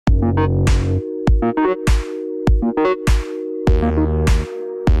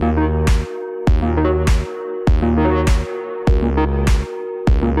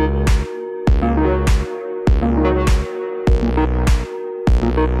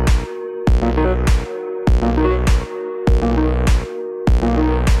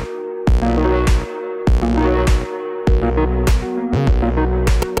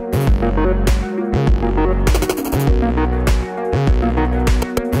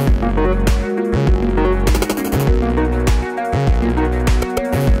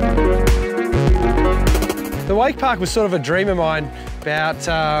The wake park was sort of a dream of mine about,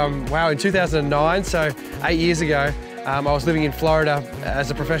 in 2009, so 8 years ago. I was living in Florida as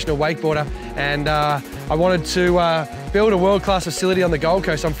a professional wakeboarder, and I wanted to build a world-class facility on the Gold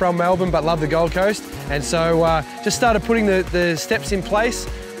Coast. I'm from Melbourne but love the Gold Coast, and so just started putting the steps in place.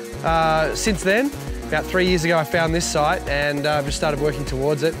 Since then, about 3 years ago, I found this site and just started working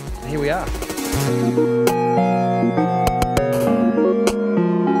towards it. Here we are.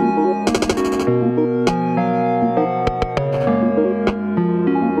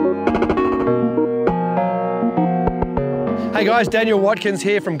 Hey guys, Daniel Watkins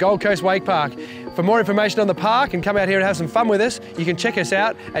here from Gold Coast Wake Park. For more information on the park and come out here and have some fun with us, you can check us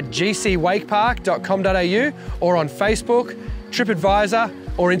out at gcwakepark.com.au or on Facebook, TripAdvisor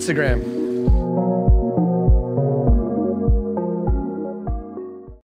or Instagram.